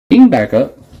You can back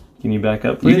up. Can you back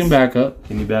up, please? You can back up.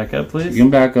 Can you back up, please? You can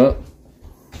back up.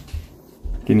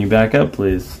 Can you back up,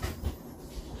 please?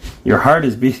 Your heart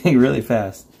is beating really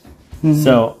fast.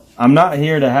 So I'm not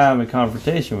here to have a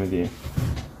confrontation with you.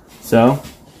 So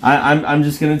I'm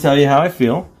just gonna tell you how I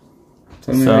feel.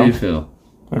 Tell me how you feel.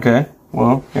 Okay.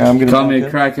 Well, yeah, I'm gonna call me a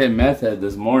crackhead meth head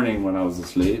this morning when I was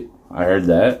asleep. I heard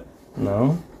that.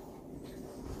 No.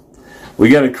 We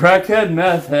got a crackhead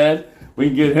meth head. We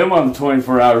can get him on the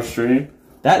 24-hour stream.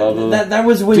 That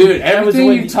was when, dude. that Everything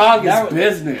was when you talk is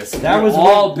business. That was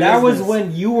all when, business. that was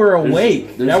when you were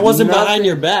awake. There's that wasn't nothing. behind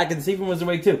your back, and Stephen was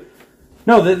awake too.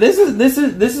 No, this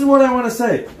is what I want to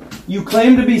say. You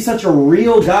claim to be such a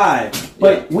real guy,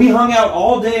 but we hung out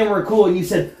all day and we're cool, and you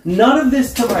said none of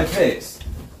this to my face.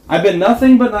 I've been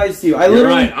nothing but nice to you. You're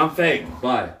right. I'm fake.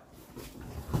 Bye.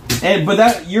 But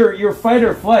that you're fight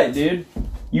or flight, dude.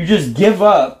 You just give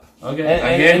up. Okay.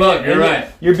 I gave up. You're right.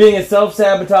 You're being a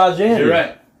self-sabotage Andy. You're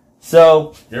right.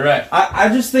 So you're right. I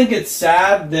just think it's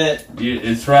sad that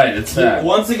it's right. It's sad.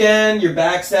 Once again, you're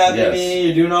backstabbing me.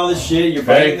 You're doing all this shit. You're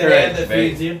biting the hand that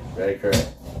feeds you. Very correct.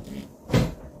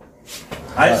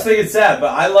 I just think it's sad, but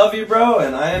I love you, bro,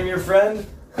 and I am your friend.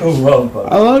 I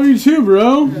love you too,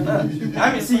 bro.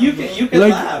 I mean, see, you can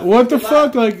like, laugh. What the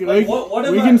fuck? Like what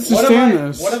we can sustain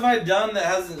this. What have I done that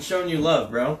hasn't shown you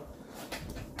love, bro?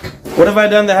 What have I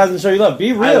done that hasn't shown you love?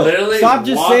 Be real. I literally Stop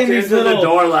just walked saying these into little... the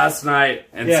door last night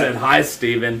and said, "Hi,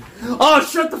 Steven." Oh,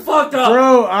 shut the fuck up,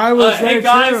 bro! I was hey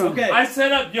guys, too. Okay. I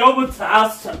set up Yoma's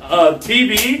house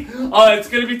TV. It's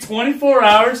gonna be 24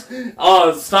 hours.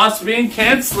 Stops being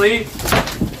can't sleep.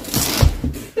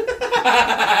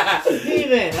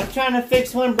 Steven, I'm trying to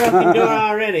fix one broken door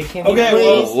already. Can you please?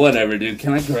 Well, whatever, dude.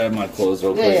 Can I grab my clothes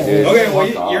real quick, dude? Okay,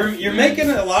 well, you're making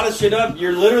a lot of shit up.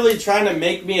 You're literally trying to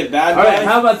make me a bad guy. All right,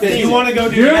 how about this? You want to go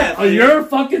do that? You're a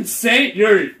fucking saint.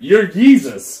 You're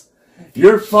Jesus.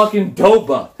 You're fucking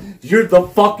Doba. You're the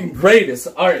fucking greatest.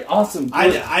 All right, awesome.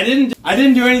 I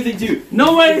didn't do anything to you.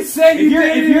 Nobody said you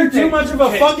did. If you're too much of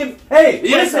a fucking yes,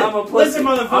 listen, I'm a pussy. Listen,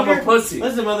 motherfucker. I'm a pussy.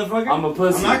 Listen, motherfucker. I'm a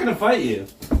pussy. I'm not gonna fight you.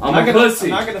 I'm a pussy.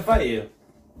 I'm not gonna fight you.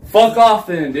 Fuck off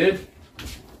then, dude.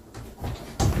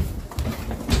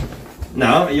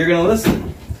 No, you're gonna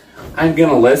listen. I'm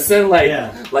gonna listen,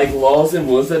 like Laws and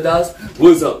Wuzza does.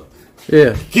 Wuzza.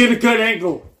 Yeah. Get a good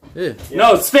angle. Yeah.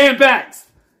 No, stand back.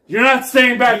 You're not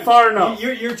staying back far enough.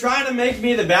 You're trying to make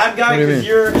me the bad guy What do you because mean?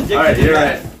 you're addicted All right, to you're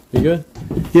that. right. You good?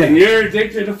 Yeah. And you're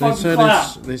addicted to They fucking said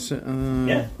clout. they said.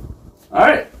 Yeah. All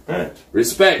right.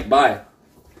 Respect. Bye.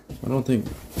 I don't think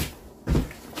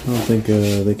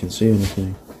they can see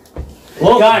anything.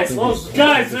 Well, guys,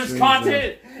 there's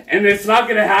content, and it's not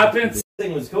gonna happen. This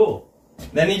thing was cool.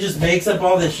 Then he just makes up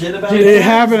all this shit about It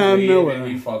happened out of Leave nowhere. and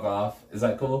we fuck off. Is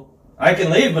that cool? I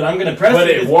can leave, but I'm gonna press But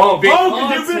it won't be Oh,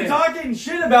 because you've been content. talking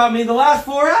shit about me the last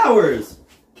 4 hours.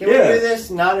 Can we do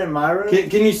this not in my room?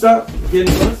 Can you stop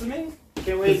getting close to me?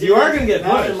 Can we? You are gonna get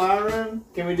not pushed. in my room.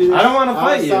 Can we do this? I don't want to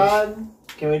fight you. outside?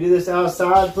 Can we do this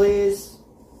outside, please?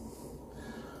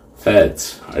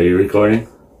 Feds, are you recording?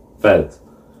 Feds,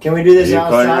 Can we do are this you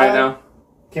recording outside? right now?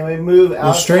 Can we move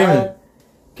outside? streaming.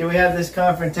 Can we have this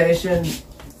confrontation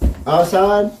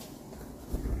outside?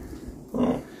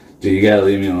 Dude, you gotta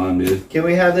leave me alone, dude. Can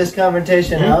we have this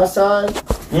confrontation outside?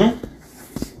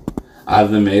 I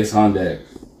have the mace on deck.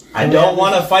 I don't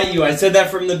want to fight you. I said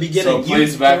that from the beginning. So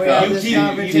please back can we have up. this Can you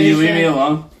conversation leave me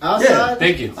alone? Outside? Yeah.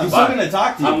 Thank you. I'm Bye. still gonna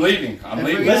talk to you. I'm leaving. I'm If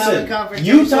leaving. we have a Listen,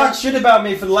 confrontation- you talk shit about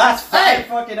me for the last 5 Hey!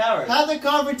 fucking hours. Have the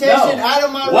confrontation No. out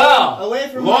of my room, Wow. away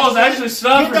from Laws my actually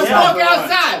stop Get the for fuck that.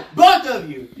 outside, both of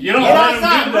you. You don't Get let him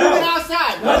outside, do move it that.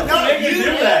 outside. Let No, him you do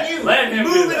and that. you. Let him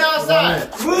Move do it that.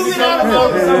 outside. Move it So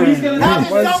outside. he's gonna Have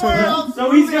it What's somewhere that? else.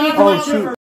 So he's gonna Oh, talk shoot.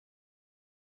 over.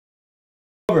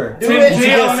 Do Tim it. G,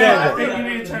 You I just think you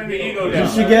need to turn the ego down. You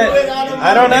should get.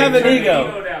 I don't have an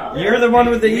ego. You're the one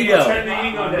with the You need to turn ego. the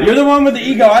ego down. You're the one with the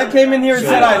ego. I came in here and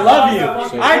said I love you.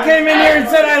 I came in here and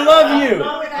said I love you.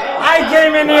 I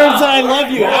came in here and said I love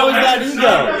you. How is that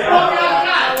ego?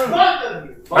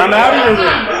 I'm out of your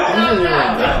room.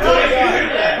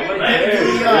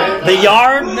 The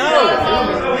yard?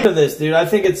 No. To this, dude. I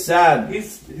think it's sad.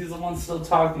 He's the one still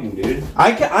talking, dude.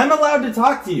 I'm allowed to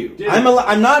talk to you. Dude. I'm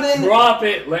not in. Drop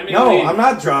it. Let me No, leave. I'm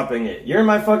not dropping it. You're in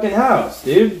my fucking house,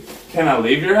 dude. Can I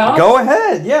leave your house? Go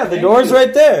ahead. Yeah, the Thank door's you.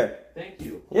 right there. Thank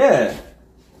you. Yeah.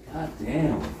 God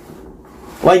damn.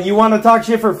 Like, you want to talk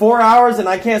shit for 4 hours and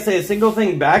I can't say a single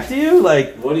thing back to you?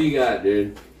 Like, What do you got,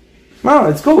 dude? no,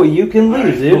 it's cool. You can leave,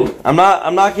 Alright, dude. cool. I'm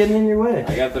not getting in your way.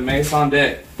 I got the mace on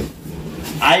deck.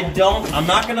 I'm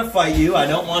not gonna fight you. I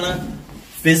don't want to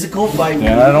physical fight you.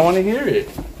 I don't want to hear it.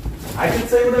 I can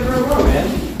say whatever I want, man.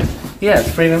 Yeah,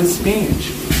 it's freedom of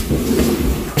speech.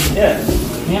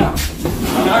 Yeah.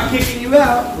 I'm not kicking you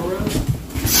out.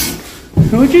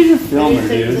 Look at your filmer,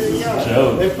 They dude. take to the yard.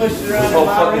 joke. They pushed it around This whole in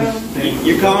my fucking room. thing.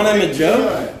 You're calling him a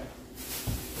joke?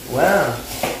 Wow.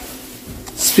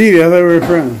 Stevie, I thought we were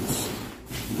friends.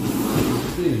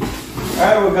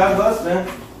 Alright, well, God bless, man.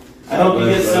 I hope you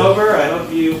get sober. I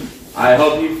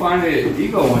hope you find an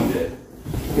ego one day.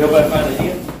 You hope I find it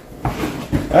here.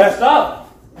 Alright.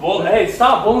 Stop. Well, hey,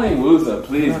 stop bullying Wooza,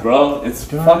 please, bro. It's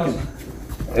fucking.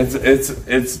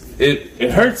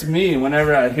 It hurts me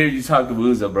whenever I hear you talk to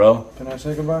Wooza, bro. Can I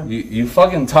say goodbye? You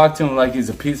fucking talk to him like he's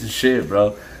a piece of shit,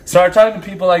 bro. Start talking to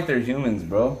people like they're humans,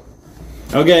 bro.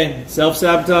 Okay,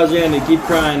 self-sabotage Andy. Keep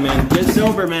crying, man. Get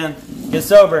sober, man. Get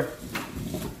sober.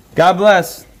 God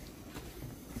bless.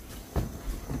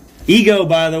 Ego,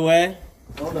 by the way.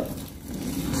 Hold up.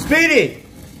 Speedy!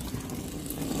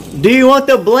 Do you want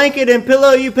the blanket and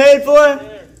pillow you paid for?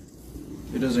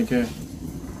 He doesn't care.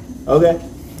 Okay.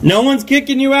 No one's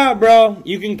kicking you out, bro.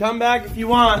 You can come back if you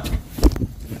want.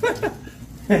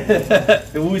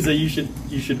 Wooza, you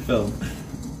should film.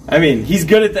 I mean, he's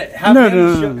good at that. Have No, him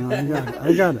no, no, no.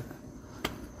 I got it.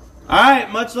 All right,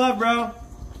 much love, bro.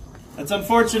 That's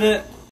unfortunate.